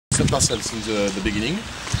a parcel since the beginning,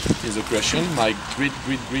 in the creation. My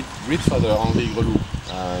great-great-great-great-father, Henri Grelou,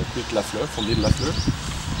 Château Lafleur, founded Lafleur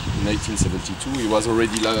in 1972. He was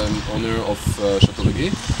already owner of Château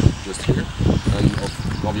Lafleur, just here, and of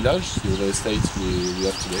Grand Village, the other estate we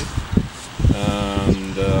have today.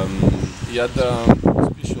 And he had a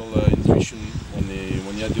special intuition when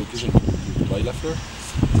he had the occasion to buy Lafleur.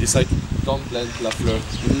 He decided to don't plant Lafleur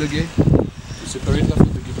in Legué, to separate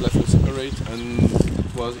Lafleur, to keep Lafleur separate, and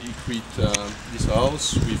he created this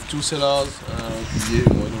house with 2 cellars,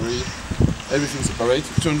 winery, everything separate,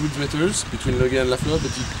 200 meters between Legué and Lafleur,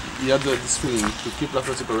 but he had this feeling to keep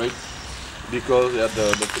Lafleur separate because he had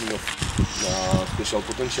the feeling of special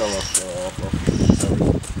potential of this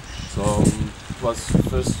area. So it was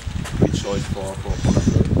first great choice for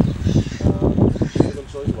Lafleur. The second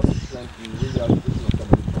choice was to plant in really high elevation of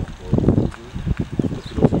Cabernet Franc. For the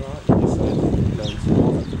philosopher, he decided to plant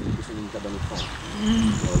more than 50% in Cabernet Franc.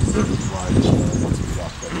 Because white,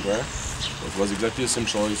 dark everywhere. So it was exactly the same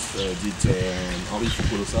choice did Henri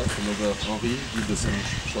Foucault-Lossat. Another Henri did the same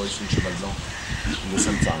choice in Cheval Blanc in the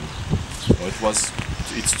same time. So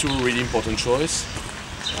it's 2 really important choices.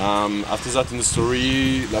 After that in the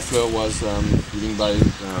story, Lafleur was living by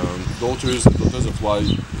daughters, that's why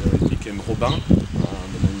it became Robin,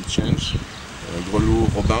 the name changed, Grelou,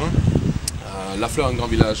 Robin. Lafleur and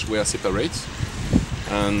Grand Village were separate,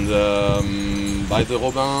 and by the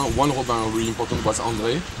Robin, one Robin really important was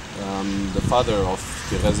André, the father of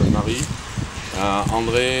Thérèse and Marie.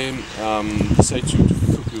 André decided to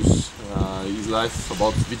focus his life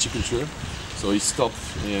about viticulture. So he stopped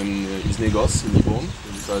his négoce in Libourne.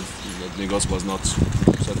 He decided that négoce was not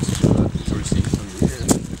such interesting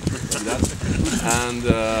like that. And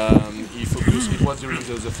he focused, it was during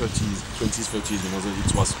the 20s, 30s,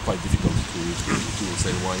 it was quite difficult to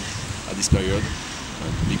sell wine at this period,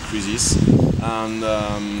 big crisis. And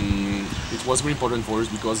it was very important for us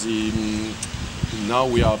because now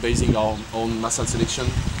we are basing our own Massal selection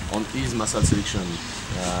on his Massal selection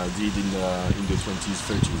did in the 20s,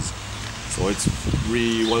 30s. So it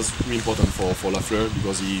really was really important for Lafleur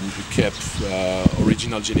because he kept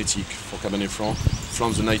original genetic for Cabernet Franc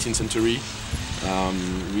from the 19th century.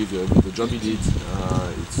 With the job he did,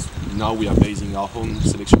 now we are basing our own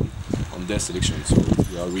selection on their selection, so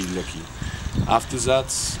we are really lucky. After that,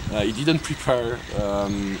 he didn't prepare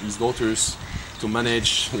his daughters to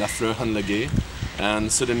manage Lafleur and Legué, and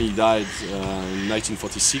suddenly he died in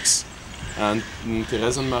 1946. And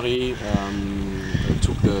Thérèse and Marie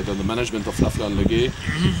took the management of Lafleur and Legué.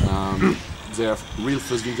 Their real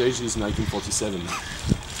first vintage is 1947,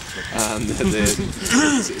 and they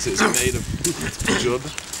made a good job.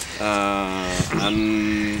 And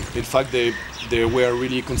in fact, they were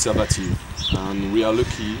really conservative, and we are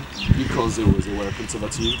lucky because they were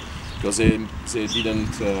conservative, because they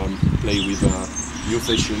didn't play with new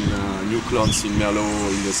fashion, new clones in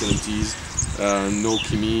Merlot in the 70s, no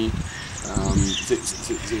Kimi.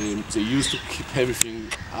 They used to keep everything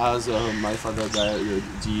as my father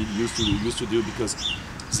used to do because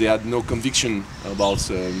they had no conviction about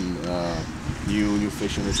new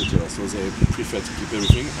fashion, etc. So they preferred to keep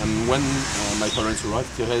everything. And when my parents arrived,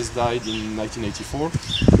 Thérèse died in 1984,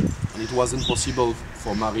 and it wasn't possible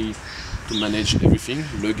for Marie to manage everything,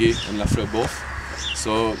 Legué and Lafleur both.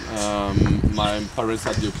 So my parents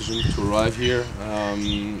had the occasion to arrive here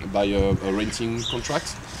by a renting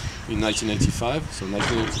contract in 1985. So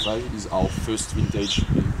 1985 is our first vintage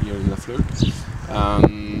here in Lafleur.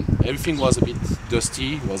 Everything was a bit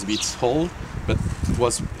dusty, was a bit old, but it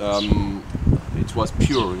was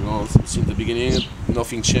pure. You know, since the beginning,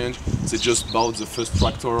 nothing changed. They just bought the first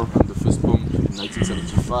tractor and the first pump in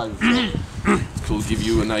 1975. So it will give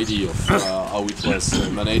you an idea of how it was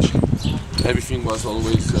managed. Everything was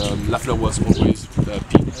always Lafleur was always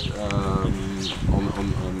picked on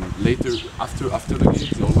later after Legué.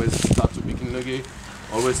 They always start to pick in Legué.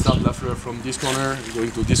 Always start Lafleur from this corner,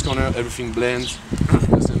 going to this corner. Everything blends.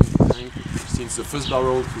 The same thing. Since the first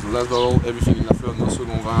barrel to the last barrel, everything in Lafleur, no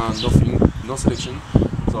second vin, nothing, no selection.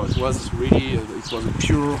 So it was really it was a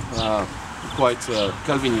pure, quite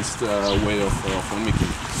Calvinist way of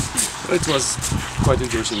winemaking. It was quite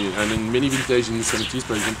interesting, and in many vintages in the 70s,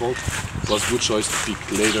 for example, it was a good choice to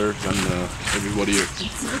pick later than everybody here.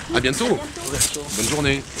 À bientôt. Bonne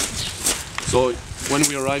journée. So when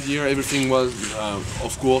we arrived here, everything was,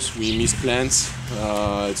 of course, we missed plants,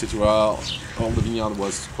 etc. All the vineyard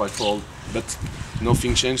was quite old, but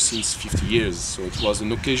nothing changed since 50 years. So it was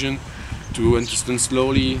an occasion to understand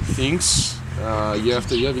slowly things. Year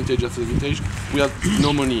after year, vintage after vintage. We had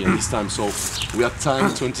no money at this time, so we had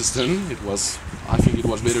time to understand. I think it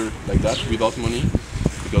was better like that, without money,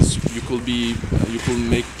 because you could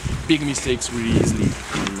make big mistakes really easily.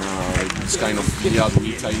 This kind of vineyard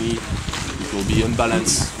really tiny, it will be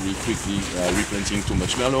unbalanced really quickly, replanting too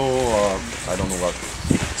much Merlot or I don't know what.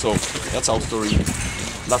 So that's our story.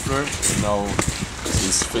 Lafleur, now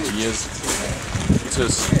since 30 years, it's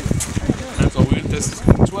us. So we'll test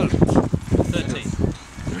 12. 13.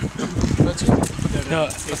 13. No,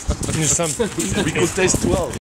 We could taste 12.